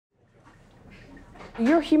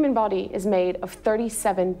Your human body is made of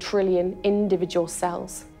 37 trillion individual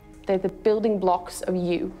cells. They're the building blocks of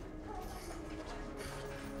you.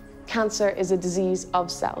 Cancer is a disease of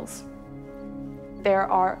cells. There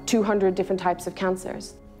are 200 different types of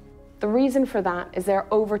cancers. The reason for that is there are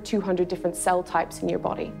over 200 different cell types in your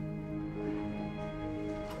body.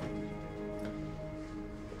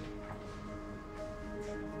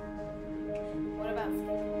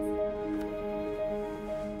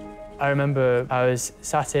 I remember I was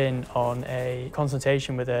sat in on a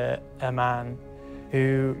consultation with a man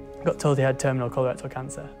who got told he had terminal colorectal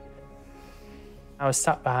cancer. I was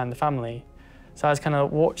sat behind the family, so I was kind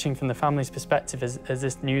of watching from the family's perspective as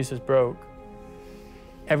this news was broke.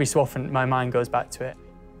 Every so often, my mind goes back to it.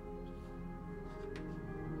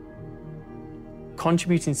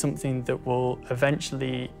 Contributing something that will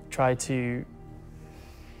eventually try to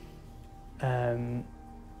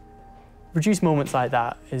reduce moments like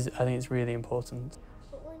that I think is really important.